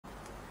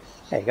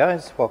Hey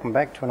guys, welcome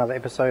back to another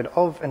episode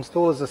of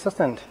Installer's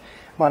Assistant.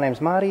 My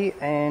name's Marty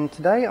and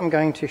today I'm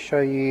going to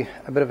show you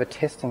a bit of a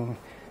testing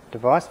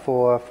device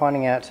for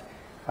finding out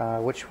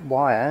which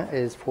wire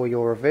is for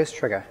your reverse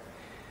trigger.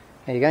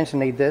 Now you're going to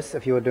need this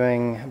if you're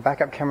doing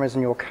backup cameras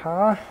in your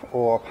car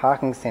or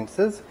parking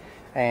sensors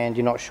and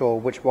you're not sure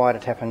which wire to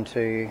tap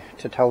into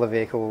to tell the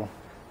vehicle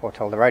or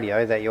tell the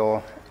radio that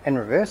you're in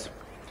reverse.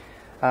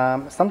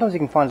 Sometimes you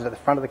can find it at the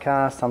front of the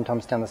car,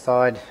 sometimes down the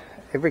side.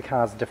 Every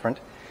car is different.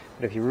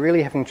 But if you're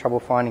really having trouble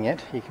finding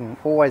it, you can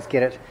always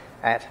get it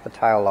at the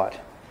tail light.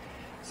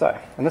 So,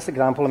 in this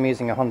example I'm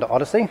using a Honda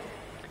Odyssey,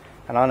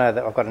 and I know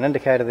that I've got an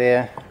indicator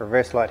there,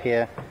 reverse light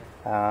here,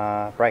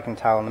 brake and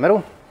tail in the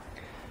middle.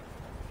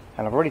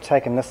 And I've already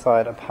taken this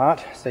side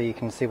apart so you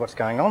can see what's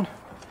going on.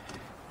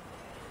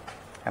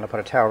 And I put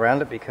a towel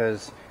around it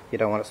because you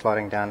don't want it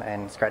sliding down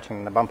and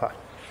scratching the bumper.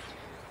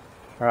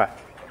 Alright,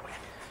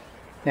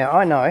 now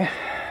I know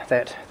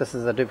that this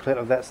is a duplicate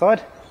of that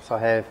side, so I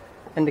have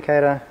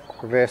indicator,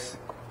 reverse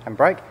and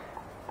brake.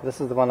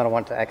 This is the one that I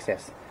want to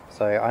access,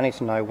 so I need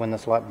to know when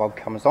this light bulb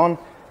comes on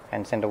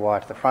and send a wire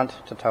to the front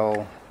to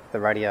tell the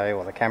radio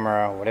or the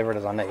camera or whatever it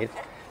is I need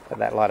that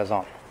that light is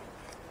on.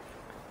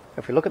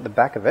 If we look at the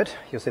back of it,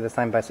 you'll see the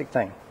same basic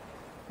thing: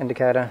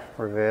 indicator,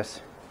 reverse,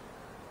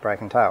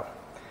 brake and tail.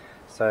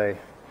 So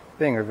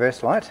being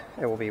reverse light,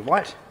 it will be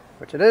white,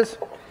 which it is,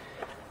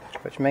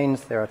 which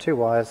means there are two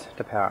wires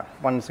to power.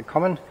 One's a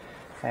common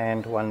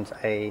and one's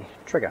a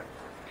trigger.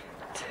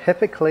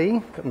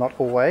 Typically, but not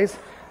always,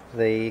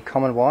 the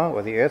common wire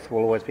or the earth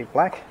will always be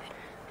black,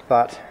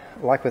 but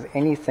like with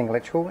anything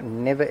electrical,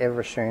 never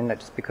ever assume that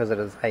just because it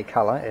is a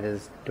colour it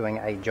is doing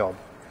a job.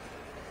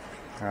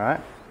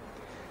 Alright,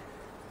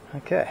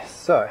 okay,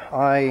 so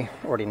I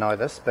already know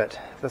this, but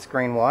this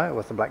green wire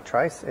with the black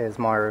trace is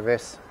my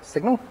reverse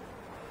signal,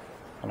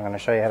 and I'm going to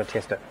show you how to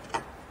test it.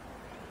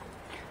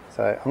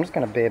 So I'm just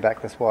going to bear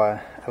back this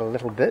wire a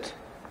little bit.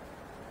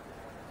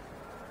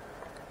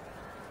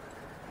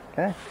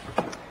 Okay,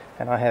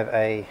 and I have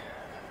a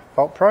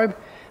volt probe.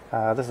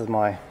 This is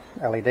my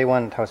LED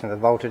one. It tells me the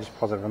voltage,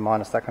 positive and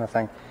minus, that kind of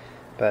thing.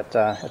 But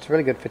it's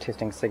really good for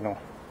testing signal.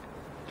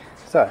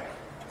 So,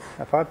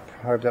 if I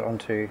probe that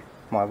onto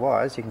my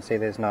wires, you can see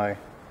there's no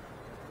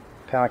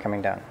power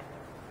coming down.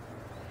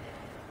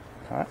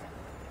 Alright,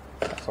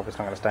 that's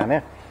obviously not going to stay in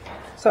there.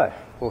 So,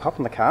 we'll hop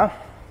in the car,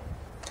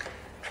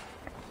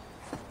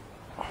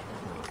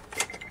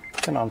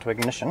 turn it on to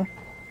ignition,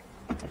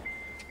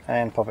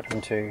 and pop it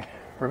into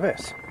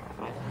reverse.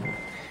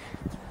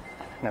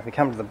 Now if we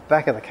come to the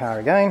back of the car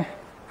again,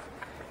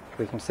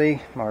 we can see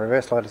my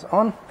reverse light is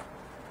on,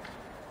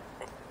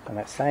 and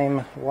that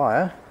same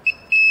wire,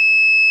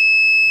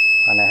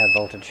 I now have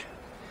voltage.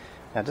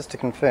 Now just to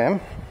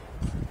confirm,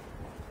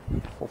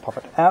 we'll pop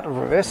it out of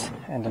reverse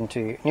and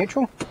into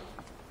neutral.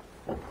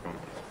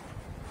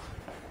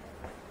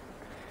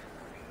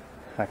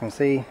 I can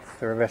see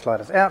the reverse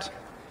light is out.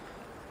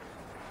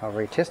 I'll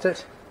retest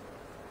it.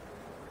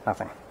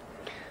 Nothing.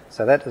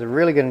 So that is a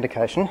really good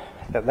indication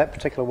that that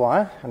particular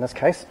wire, in this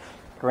case,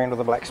 green with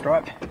a black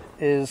stripe,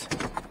 is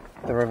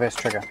the reverse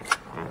trigger.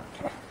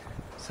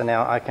 So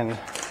now I can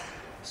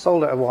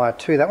solder a wire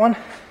to that one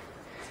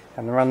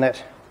and run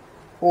that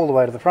all the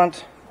way to the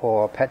front,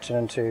 or patch it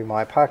into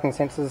my parking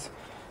sensors,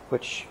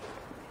 which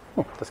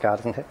this car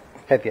doesn't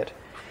have yet.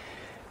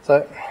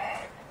 So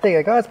there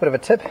you go guys, bit of a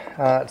tip.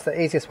 It's the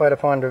easiest way to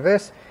find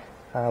reverse.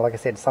 Like I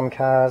said, some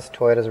cars,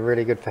 Toyotas are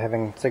really good for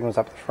having signals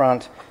up the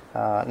front,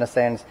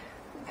 Nissans,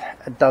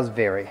 it does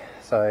vary.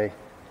 So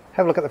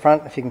have a look at the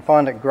front. If you can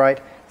find it, great.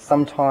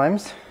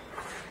 Sometimes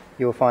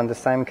you'll find the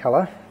same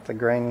colour, the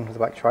green with the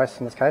black trace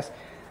in this case,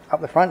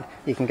 up the front.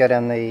 You can go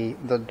down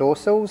the door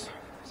sills,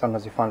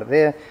 sometimes you find it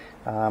there,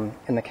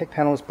 in the kick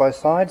panels both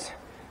sides,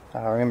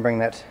 remembering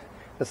that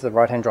this is a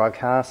right hand drive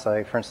car,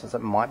 so for instance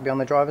it might be on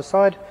the driver's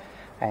side,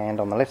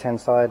 and on the left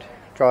hand side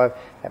drive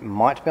it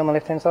might be on the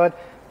left hand side,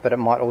 but it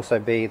might also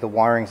be the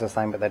wiring's the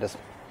same but they just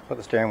put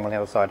the steering wheel on the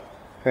other side.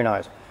 Who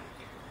knows?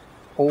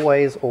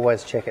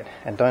 Always check it,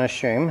 and don't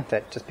assume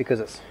that just because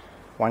it's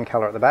one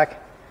colour at the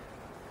back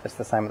it's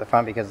the same at the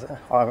front, because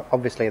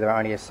obviously there are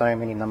only so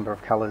many number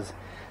of colours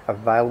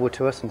available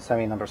to us and so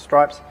many number of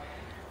stripes.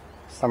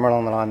 Somewhere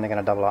along the line they're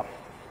going to double up.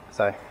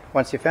 So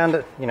once you've found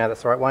it, you know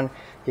that's the right one.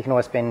 You can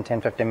always spend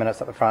 10-15 minutes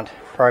at the front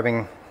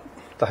probing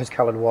those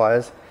coloured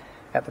wires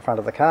at the front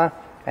of the car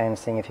and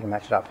seeing if you can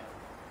match it up.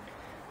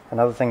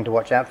 Another thing to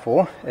watch out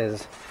for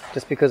is,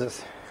 just because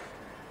it's,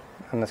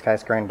 in this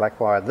case, green black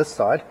wire this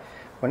side,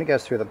 when it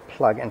goes through the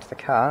plug into the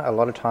car, a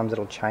lot of times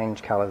it'll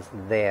change colours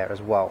there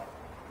as well.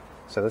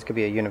 So this could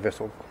be a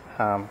universal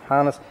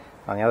harness.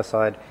 On the other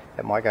side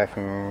it might go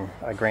from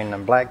a green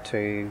and black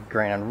to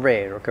green and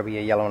red, or it could be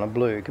a yellow and a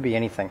blue, it could be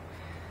anything.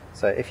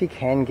 So if you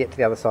can get to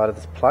the other side of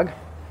this plug,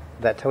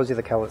 that tells you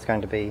the colour it's going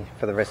to be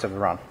for the rest of the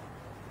run.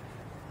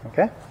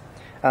 Okay?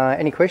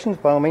 Any questions,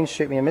 by all means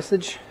shoot me a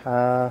message.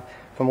 For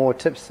more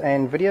tips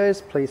and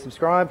videos, please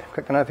subscribe,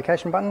 click the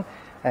notification button,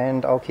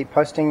 and I'll keep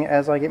posting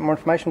as I get more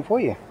information for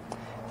you.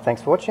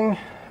 Thanks for watching,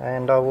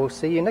 and I will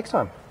see you next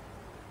time.